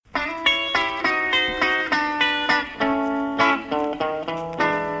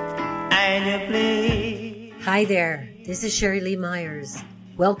Hi there, this is Sherry Lee Myers.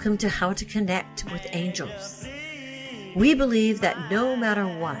 Welcome to How to Connect with Angels. We believe that no matter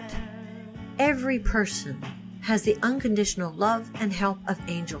what, every person has the unconditional love and help of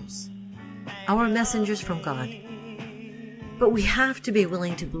angels, our messengers from God. But we have to be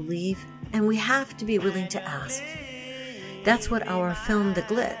willing to believe, and we have to be willing to ask. That's what our film, The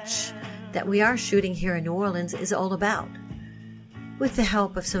Glitch, that we are shooting here in New Orleans is all about, with the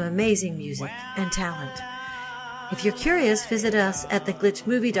help of some amazing music and talent. If you're curious, visit us at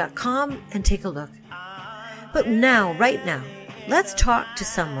theglitchmovie.com and take a look. But now, right now, let's talk to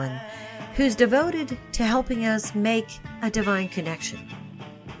someone who's devoted to helping us make a divine connection.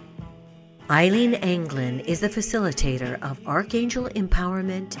 Eileen Anglin is the facilitator of Archangel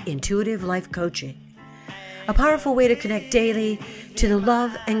Empowerment Intuitive Life Coaching, a powerful way to connect daily to the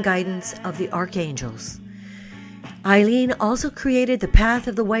love and guidance of the archangels. Eileen also created the Path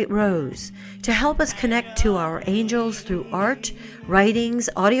of the White Rose to help us connect to our angels through art, writings,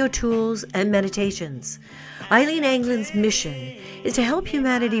 audio tools, and meditations. Eileen Anglin's mission is to help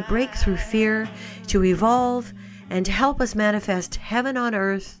humanity break through fear, to evolve, and to help us manifest heaven on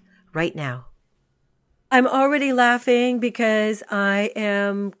earth right now. I'm already laughing because I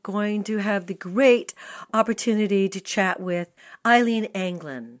am going to have the great opportunity to chat with Eileen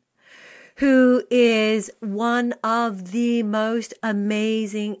Anglin, who is one of the most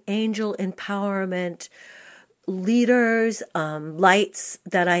amazing angel empowerment leaders, lights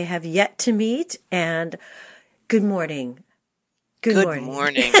that I have yet to meet. And good morning. Good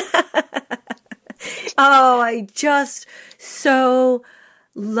morning. Oh, I just so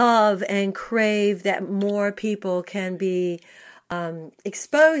love and crave that more people can be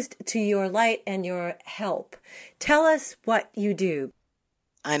exposed to your light and your help. Tell us what you do.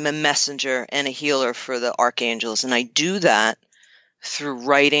 I'm a messenger and a healer for the archangels, and I do that through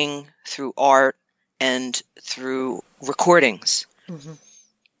writing, through art, and through recordings,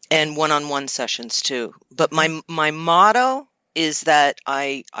 and one-on-one sessions too. But my motto is that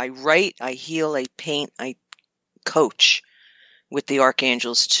I write, I heal, I paint, I coach with the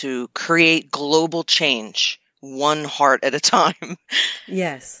archangels to create global change, one heart at a time.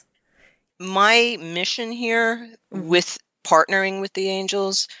 Yes. My mission here with partnering with the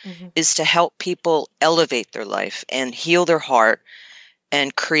angels is to help people elevate their life and heal their heart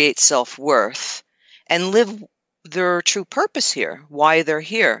and create self-worth and live their true purpose here, why they're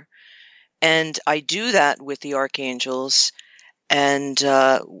here. And I do that with the archangels, and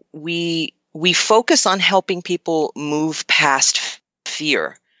we focus on helping people move past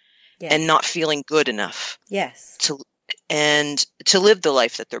fear and not feeling good enough. Yes. To live the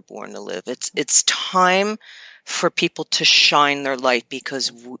life that they're born to live. It's time for people to shine their light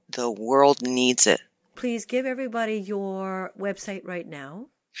because the world needs it. Please give everybody your website right now.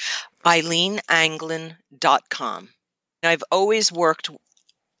 EileenAnglin.com. I've always worked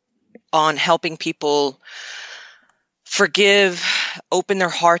on helping people forgive, open their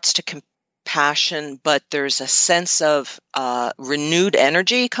hearts to compassion, but there's a sense of renewed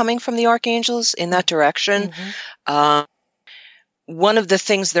energy coming from the archangels in that direction. One of the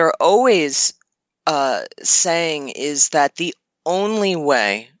things they're always saying is that the only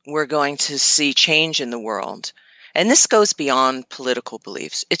way we're going to see change in the world, and this goes beyond political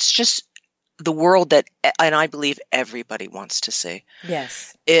beliefs, it's just the world that, and I believe everybody wants to see.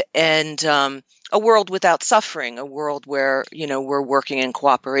 Yes. A world without suffering, a world where, we're working in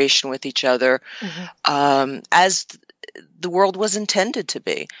cooperation with each other, as the world was intended to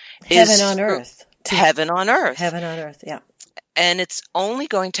be. Heaven on earth. Heaven on earth. Heaven on earth, yeah. And it's only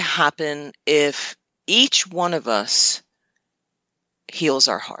going to happen if each one of us heals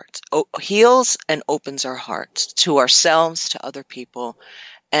our hearts, heals and opens our hearts to ourselves, to other people.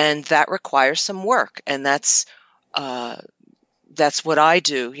 And that requires some work. And that's what I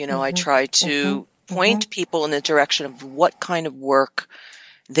do. I try to point people in the direction of what kind of work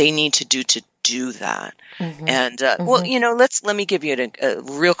they need to do that. And, let me give you a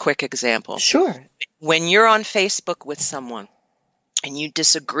real quick example. Sure. When you're on Facebook with someone and you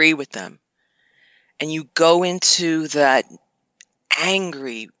disagree with them and you go into that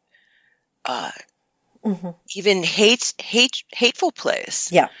angry, even hateful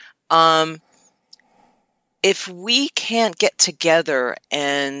place. Yeah. If we can't get together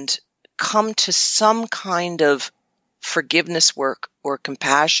and come to some kind of forgiveness work or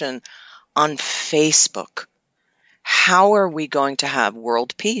compassion on Facebook, how are we going to have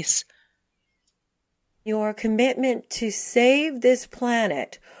world peace? Your commitment to save this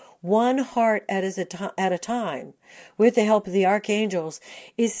planet one heart at a time with the help of the archangels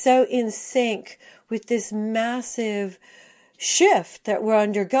is so in sync with this massive shift that we're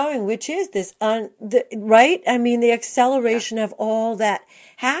undergoing, which is this, right? I mean, the acceleration of all that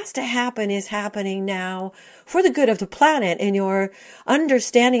has to happen is happening now for the good of the planet. And your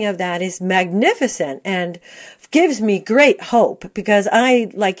understanding of that is magnificent and gives me great hope, because I,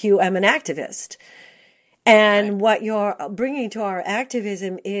 like you, am an activist. And what you're bringing to our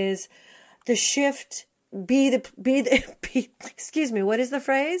activism is the shift. Excuse me, what is the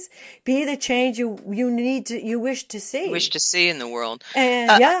phrase? Be the change you wish to see. Wish to see in the world. And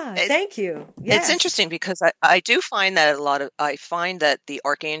thank you. Yes. It's interesting because I do find that I find that the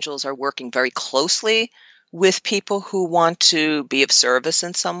archangels are working very closely with people who want to be of service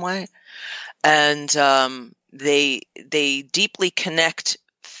in some way. And they deeply connect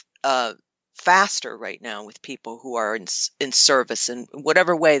faster right now with people who are in service in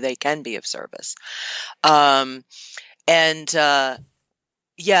whatever way they can be of service. The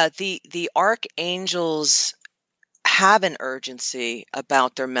archangels have an urgency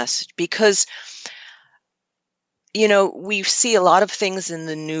about their message, because we see a lot of things in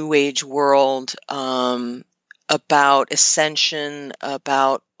the New Age world about ascension,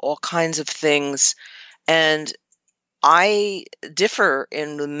 about all kinds of things, and I differ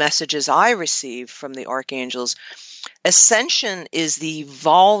in the messages I receive from the archangels. Ascension is the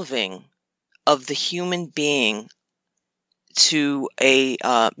evolving of the human being to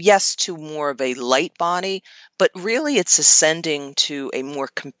to more of a light body, but really it's ascending to a more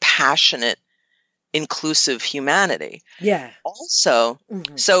compassionate, inclusive humanity. Yeah. Also,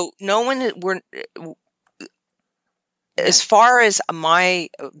 so as far as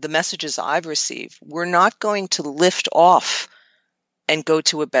the messages I've received, we're not going to lift off and go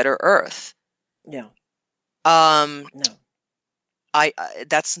to a better earth. Yeah. No. No.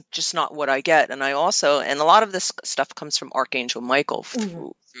 That's just not what I get. And and a lot of this stuff comes from Archangel Michael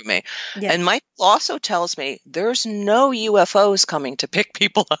through me. Yeah. And Michael also tells me there's no UFOs coming to pick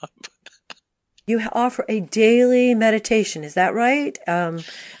people up. You offer a daily meditation, is that right? A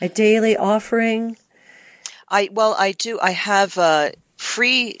daily offering? I do. I have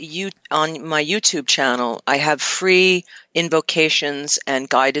free on my YouTube channel. I have free invocations and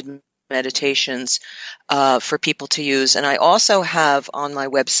guided meditations for people to use, and I also have on my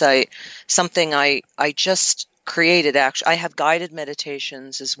website something I just created. Actually, I have guided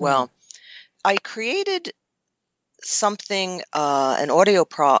meditations as well. I created something, an audio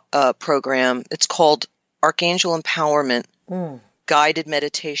program. It's called Archangel Empowerment. Guided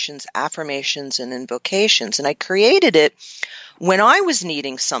meditations, affirmations, and invocations. And I created it when I was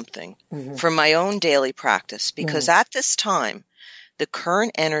needing something for my own daily practice, because at this time, the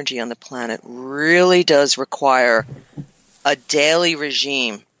current energy on the planet really does require a daily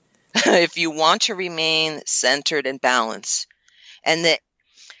regime if you want to remain centered and balanced. And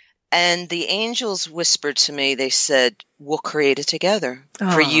the angels whispered to me, they said, we'll create it together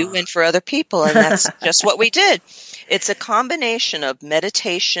for you and for other people. And that's just what we did. It's a combination of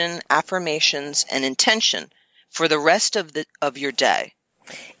meditation, affirmations, and intention for the rest of your day.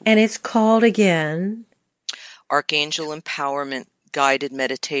 And it's called again? Archangel Empowerment, Guided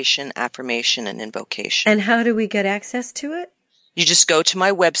Meditation, Affirmation, and Invocation. And how do we get access to it? You just go to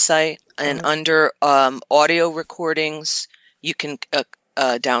my website, and under audio recordings, you can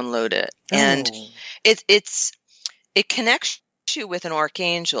download it. And it connects you with an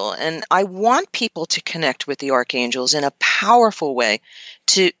archangel, and I want people to connect with the archangels in a powerful way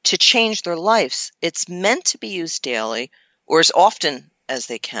to change their lives. It's meant to be used daily or as often as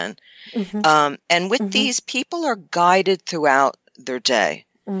they can. And with these, people are guided throughout their day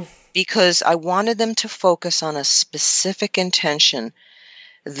because I wanted them to focus on a specific intention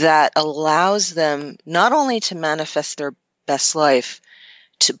that allows them not only to manifest their best life,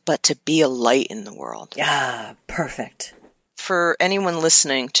 but to be a light in the world. Yeah, perfect. For anyone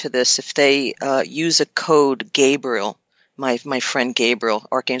listening to this, if they use a code Gabriel, my friend Gabriel,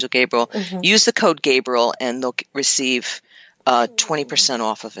 Archangel Gabriel, use the code Gabriel and they'll receive 20%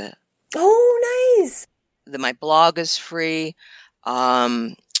 off of it. Oh, nice. My blog is free.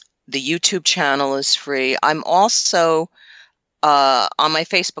 The YouTube channel is free. I'm also on my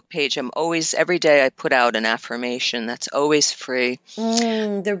Facebook page. Every day I put out an affirmation that's always free.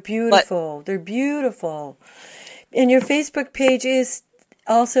 They're beautiful. They're beautiful. And your Facebook page is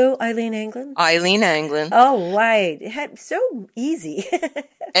also Eileen Anglin? Eileen Anglin. Oh, right. So easy. And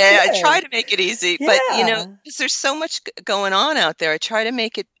I try to make it easy, but because there's so much going on out there, I try to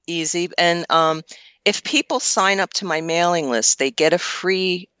make it easy. And if people sign up to my mailing list, they get a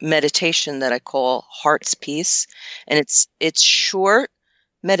free meditation that I call Heart's Peace, and it's short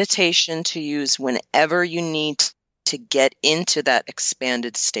meditation to use whenever you need to get into that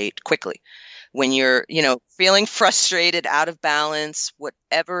expanded state quickly. when you're, feeling frustrated, out of balance,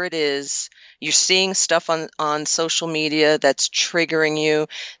 whatever it is, you're seeing stuff on social media that's triggering you.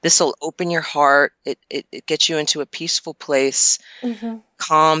 This will open your heart. It gets you into a peaceful place,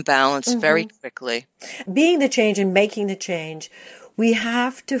 calm, balance very quickly. Being the change and making the change, we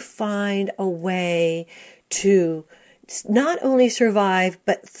have to find a way to not only survive,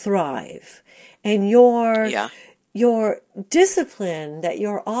 but thrive. And your discipline that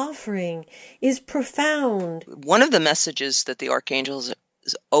you're offering is profound. One of the messages that the archangels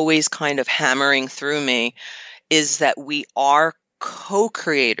is always kind of hammering through me is that we are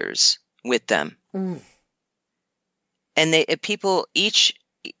co-creators with them. And each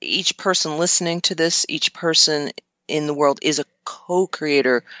person listening to this, each person in the world is a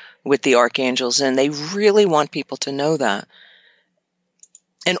co-creator with the archangels, and they really want people to know that.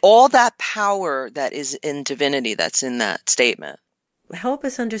 And all that power that is in divinity that's in that statement. Help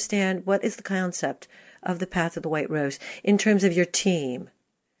us understand, what is the concept of the path of the white rose in terms of your team?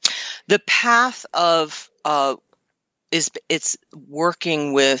 The path of it's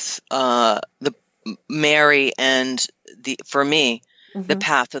working with the Mary and for me the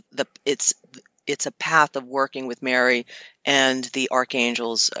path of it's a path of working with Mary and the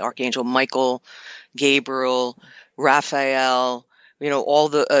archangels, Archangel Michael, Gabriel, Raphael, all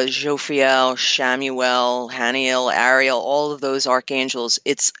the Jophiel, Shamuel, Haniel, Ariel, all of those archangels.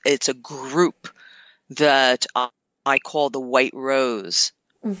 It's a group that I call the White Rose,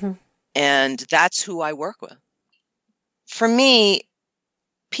 and that's who I work with. For me,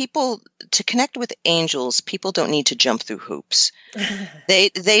 to connect with angels, people don't need to jump through hoops.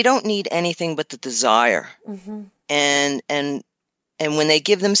 They don't need anything but the desire, and when they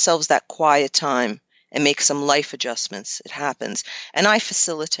give themselves that quiet time and make some life adjustments, it happens. And I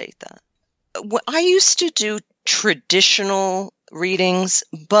facilitate that. I used to do traditional readings,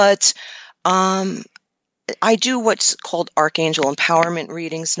 but I do what's called archangel empowerment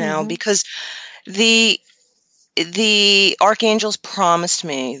readings now, because the archangels promised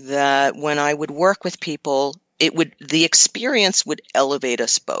me that when I would work with people, the experience would elevate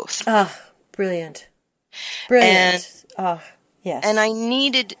us both. Brilliant. Brilliant. Yes. And I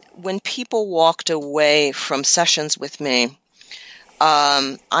needed, when people walked away from sessions with me,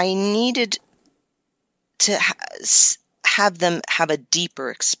 I needed to have them have a deeper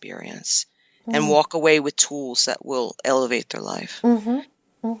experience and walk away with tools that will elevate their life. And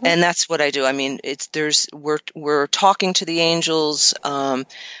that's what I do. I mean, we're talking to the angels,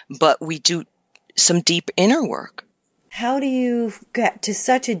 but we do some deep inner work. How do you get to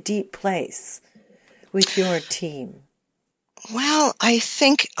such a deep place with your team? Well, I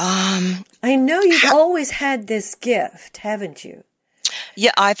think I know you've always had this gift, haven't you? Yeah,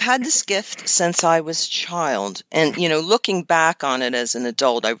 I've had this gift since I was a child. And, looking back on it as an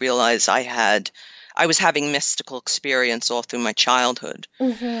adult, I realized I was having mystical experience all through my childhood.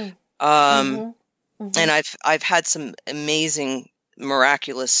 And I've had some amazing,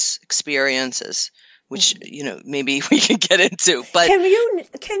 miraculous experiences, which, maybe we can get into. But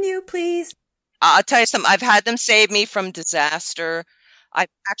can you please? I'll tell you something. I've had them save me from disaster.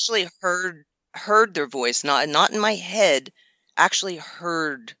 I've actually heard their voice, not in my head, actually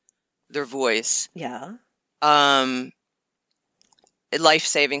heard their voice. Yeah. Life-saving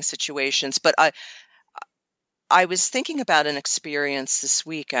situations. But I was thinking about an experience this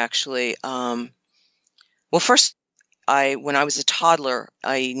week, actually. Well, first, when I was a toddler,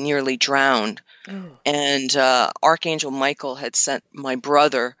 I nearly drowned. And Archangel Michael had sent my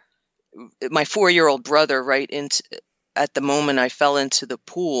 4-year-old brother, right at the moment I fell into the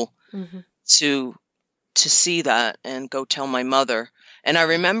pool to see that and go tell my mother. And I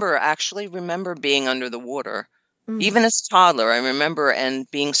remember being under the water, even as a toddler. I remember and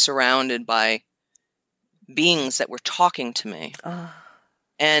being surrounded by beings that were talking to me.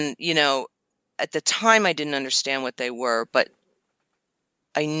 And, at the time I didn't understand what they were, but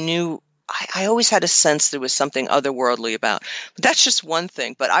I knew I always had a sense there was something otherworldly about. But that's just one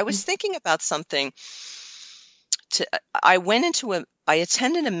thing. But I was thinking about something. I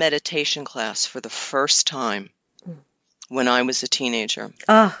attended a meditation class for the first time when I was a teenager.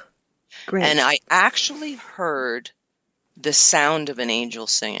 Great. And I actually heard the sound of an angel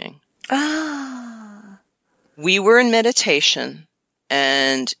singing. We were in meditation,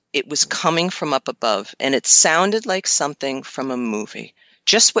 and it was coming from up above, and it sounded like something from a movie.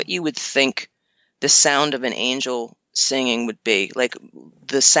 Just what you would think the sound of an angel singing would be, like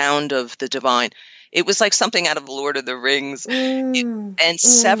the sound of the divine. It was like something out of The Lord of the Rings. And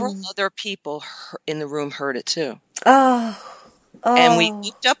several other people in the room heard it too. And we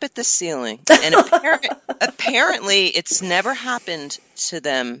looked up at the ceiling, and apparently it's never happened to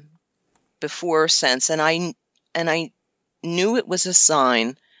them before or since, and I knew it was a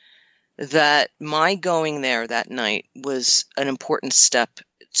sign that my going there that night was an important step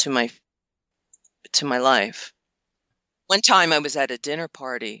to my life. One time I was at a dinner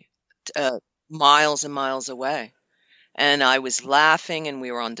party miles and miles away, and I was laughing, and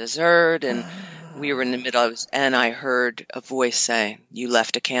we were on dessert, and we were in the middle of, and I heard a voice say, "You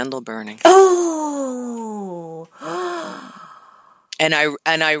left a candle burning." Oh. And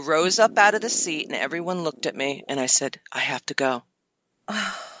I rose up out of the seat, and everyone looked at me, and I said, "I have to go."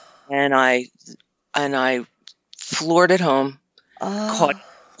 And I floored it home,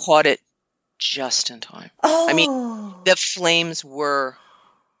 caught it just in time. I mean, the flames were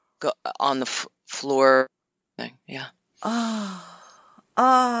on the floor thing. Yeah. And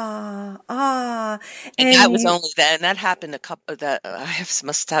that was only then. That happened I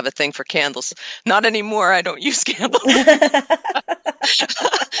must have a thing for candles. Not anymore. I don't use candles.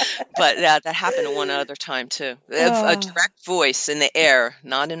 But that happened one other time too. A direct voice in the air,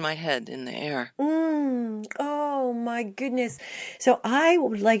 not in my head, in the air. Oh my goodness. So I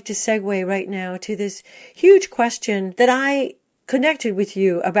would like to segue right now to this huge question that I connected with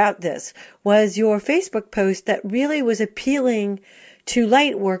you about. This was your Facebook post that really was appealing to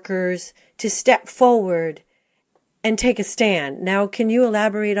light workers to step forward and take a stand. Now, can you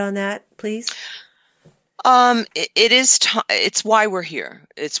elaborate on that, please? It's why we're here.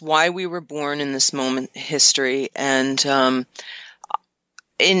 It's why we were born in this moment in history. And,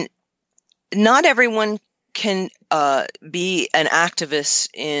 not everyone can, be an activist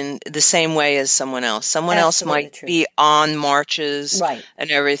in the same way as someone else. Someone else might be on marches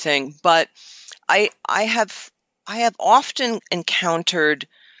and everything. But I have often encountered,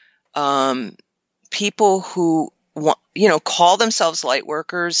 people who call themselves light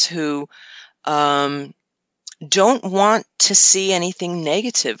workers who, don't want to see anything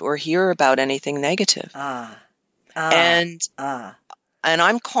negative or hear about anything negative. And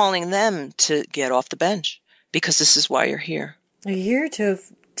I'm calling them to get off the bench, because this is why you're here. You're here to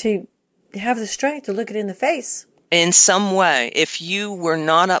have the strength to look it in the face. In some way, if you were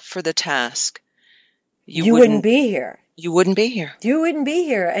not up for the task, you wouldn't be here. You wouldn't be here. You wouldn't be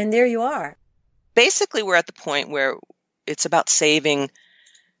here, and there you are. Basically, we're at the point where it's about saving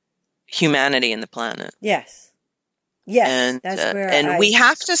humanity and the planet. Yes. Yes, that's where and we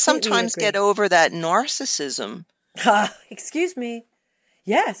have to sometimes get over that narcissism. Excuse me.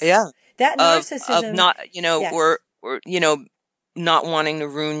 Yes. Yeah. That narcissism of not, or not wanting to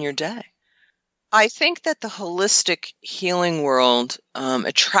ruin your day. I think that the holistic healing world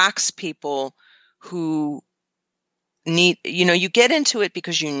attracts people who need, you get into it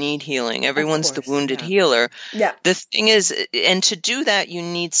because you need healing. Everyone's the wounded healer. Yeah. The thing is, and to do that, you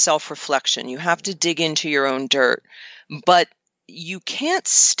need self-reflection. You have to dig into your own dirt. But you can't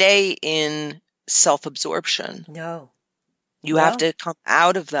stay in self-absorption. No. You have to come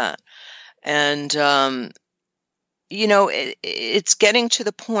out of that. And, it's getting to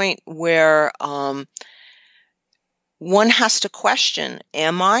the point where one has to question,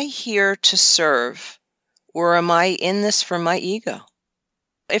 am I here to serve, or am I in this for my ego?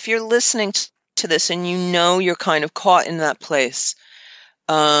 If you're listening to this and you're kind of caught in that place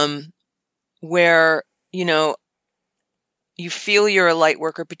where, you feel you're a light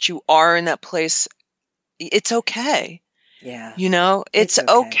worker, but you are in that place, it's okay. Yeah. It's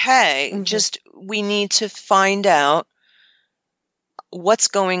okay. Mm-hmm. Just, we need to find out what's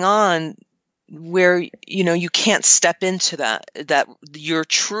going on where, you can't step into that your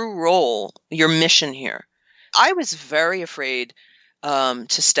true role, your mission here. I was very afraid to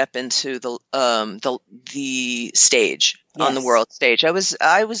step into the stage, on the world stage.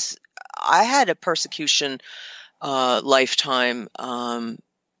 I had a persecution lifetime,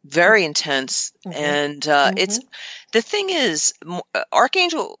 very intense. And it's, the thing is,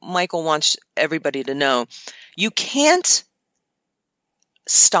 Archangel Michael wants everybody to know, you can't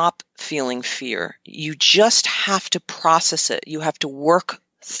stop feeling fear. You just have to process it. You have to work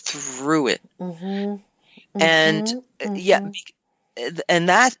through it. And and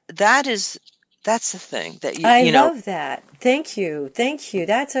that's the thing that I love that. Thank you.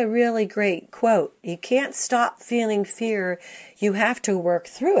 That's a really great quote. You can't stop feeling fear. You have to work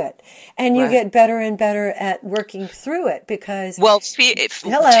through it, and you get better and better at working through it because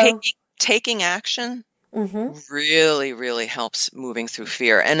taking action really, really helps moving through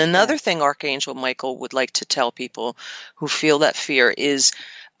fear. And another thing Archangel Michael would like to tell people who feel that fear is,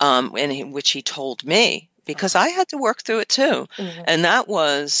 which he told me, because I had to work through it too, and that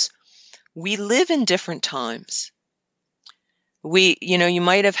was, we live in different times. You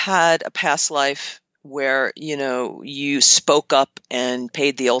might have had a past life where, you spoke up and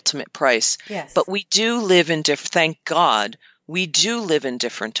paid the ultimate price. Yes. But we do live in thank God, we do live in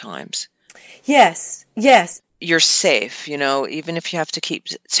different times. Yes. Yes. You're safe, even if you have to keep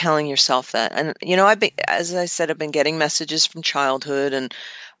telling yourself that. And, as I said, I've been getting messages from childhood, and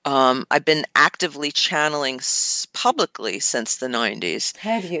I've been actively channeling publicly since the 90s.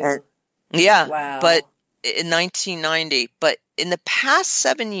 Have you? Yeah. Wow. But in 1990, but in the past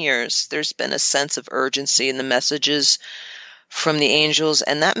 7 years, there's been a sense of urgency in the messages from the angels.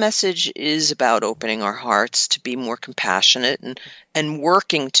 And that message is about opening our hearts to be more compassionate and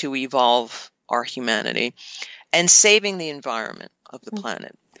working to evolve our humanity and saving the environment of the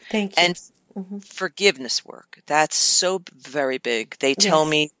planet. Thank you. And forgiveness work. That's so very big. They tell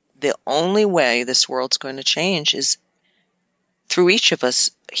me the only way this world's going to change is through each of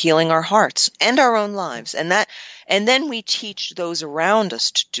us healing our hearts and our own lives. And then we teach those around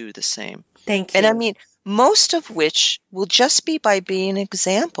us to do the same. Thank you. And I mean, most of which will just be by being an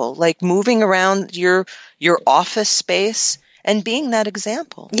example, like moving around your office space and being that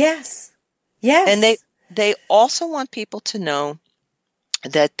example. Yes. Yes. And they also want people to know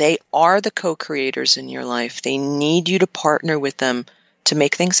that they are the co-creators in your life. They need you to partner with them to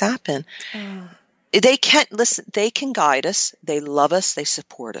make things happen. They can't listen. They can guide us. They love us. They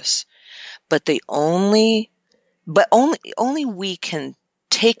support us. But only we can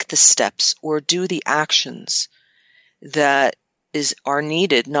take the steps or do the actions that are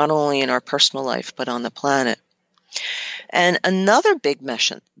needed, not only in our personal life, but on the planet. And another big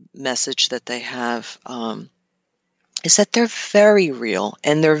message that they have is that they're very real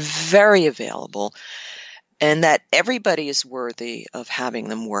and they're very available, and that everybody is worthy of having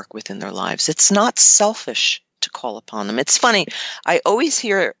them work within their lives. It's not selfish to call upon them. It's funny. I always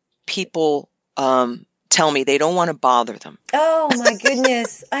hear people tell me they don't want to bother them. Oh my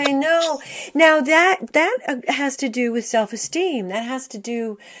goodness. I know. Now that has to do with self-esteem. That has to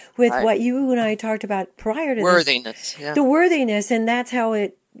do with what you and I talked about prior to worthiness. This. Yeah. The worthiness. And that's how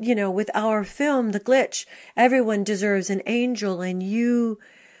it, with our film, The Glitch, everyone deserves an angel, and you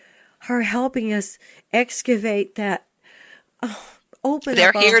are helping us excavate that, open They're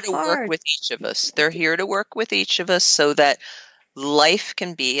up our here to heart. work with each of us. They're here to work with each of us so that life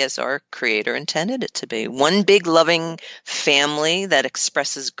can be as our Creator intended it to be. One big loving family that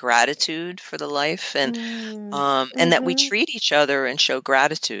expresses gratitude for the life, and that we treat each other and show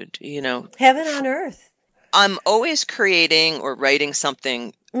gratitude, Heaven on earth. I'm always creating or writing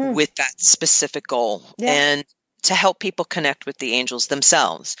something with that specific goal, and to help people connect with the angels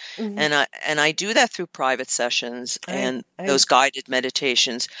themselves. And I do that through private sessions and those guided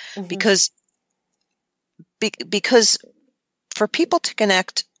meditations, because for people to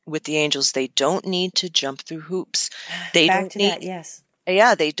connect with the angels, they don't need to jump through hoops. They don't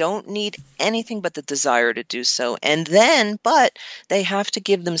need anything but the desire to do so. But they have to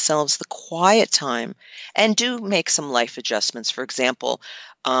give themselves the quiet time and do make some life adjustments. For example,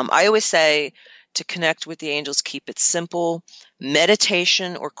 I always say to connect with the angels, keep it simple.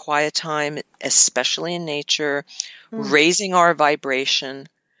 Meditation or quiet time, especially in nature, raising our vibration.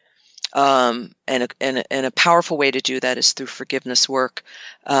 And a powerful way to do that is through forgiveness work,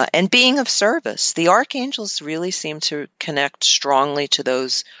 and being of service. The archangels really seem to connect strongly to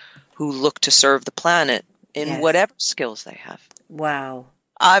those who look to serve the planet in whatever skills they have. Wow.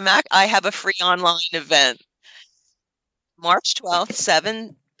 I have a free online event, March 12th,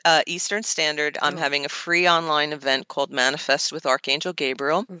 7 Eastern Standard. I'm having a free online event called Manifest with Archangel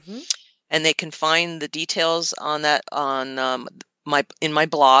Gabriel, and they can find the details on that on in my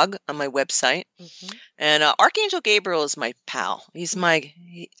blog on my website. And Archangel Gabriel is my pal.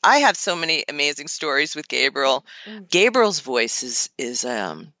 I have so many amazing stories with Gabriel. Gabriel's voice is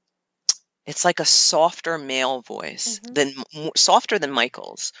it's like a softer male voice softer than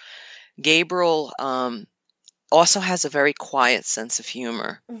Michael's. Gabriel also has a very quiet sense of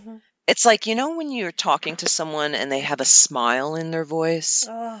humor. It's like, when you're talking to someone and they have a smile in their voice,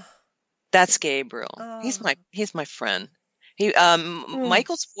 that's Gabriel. He's my friend.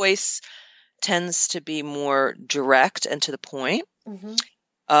 Michael's voice tends to be more direct and to the point.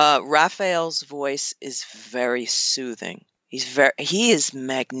 Raphael's voice is very soothing. He is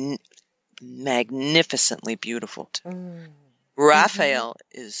magnificently beautiful. Raphael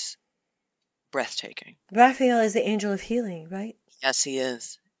is breathtaking. Raphael is the angel of healing, right? Yes, he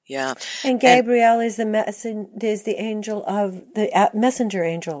is. Yeah. And Gabriel is the angel of the messenger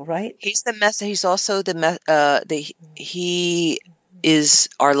angel, right? He's the He's also he is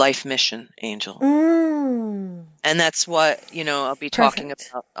our life mission angel. And that's what, I'll be talking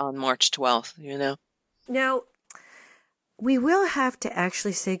about on March 12th, Now, we will have to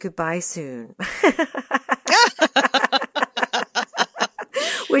actually say goodbye soon.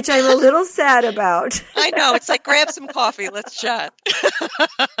 Which I'm a little sad about. I know. It's like, grab some coffee. Let's chat.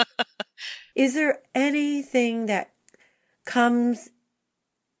 Is there anything that comes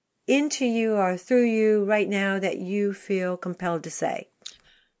into you or through you right now that you feel compelled to say?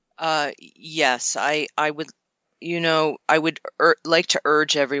 Yes, I would, I would like to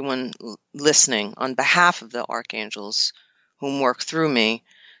urge everyone listening on behalf of the archangels whom work through me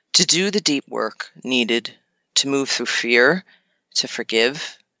to do the deep work needed to move through fear, to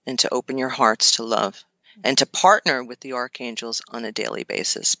forgive, and to open your hearts to love, and to partner with the archangels on a daily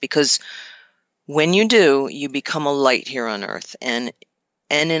basis. Because when you do, you become a light here on earth and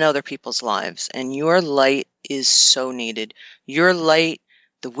in other people's lives. And your light is so needed. Your light,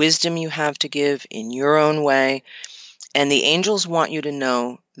 the wisdom you have to give in your own way. And the angels want you to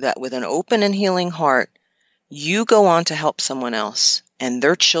know that with an open and healing heart, you go on to help someone else and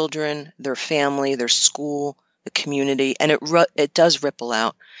their children, their family, their school, the community, and it does ripple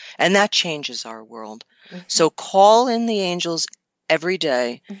out. And that changes our world. Mm-hmm. So call in the angels every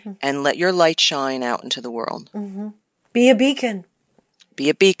day and let your light shine out into the world. Mm-hmm. Be a beacon. Be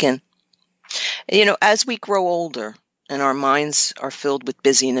a beacon. As we grow older and our minds are filled with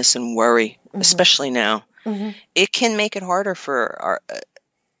busyness and worry, especially now, it can make it harder for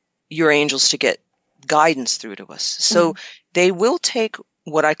your angels to get guidance through to us. So they will take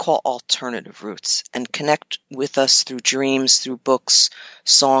what I call alternative routes and connect with us through dreams, through books,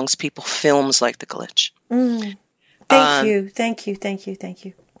 songs, people, films like The Glitch. Thank you.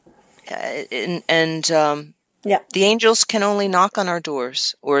 The angels can only knock on our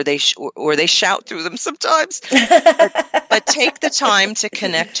doors, or they shout through them sometimes. But take the time to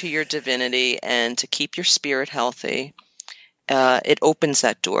connect to your divinity and to keep your spirit healthy. It opens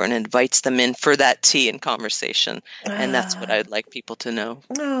that door and invites them in for that tea and conversation. And that's what I'd like people to know.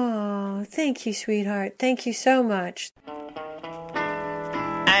 Oh, thank you, sweetheart. Thank you so much.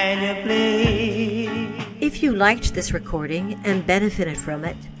 If you liked this recording and benefited from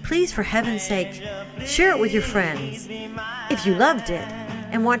it, please, for heaven's sake, share it with your friends. If you loved it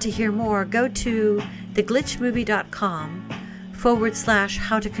and want to hear more, go to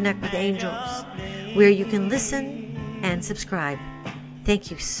theglitchmovie.com/how to connect with angels, where you can listen and subscribe. Thank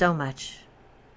you so much.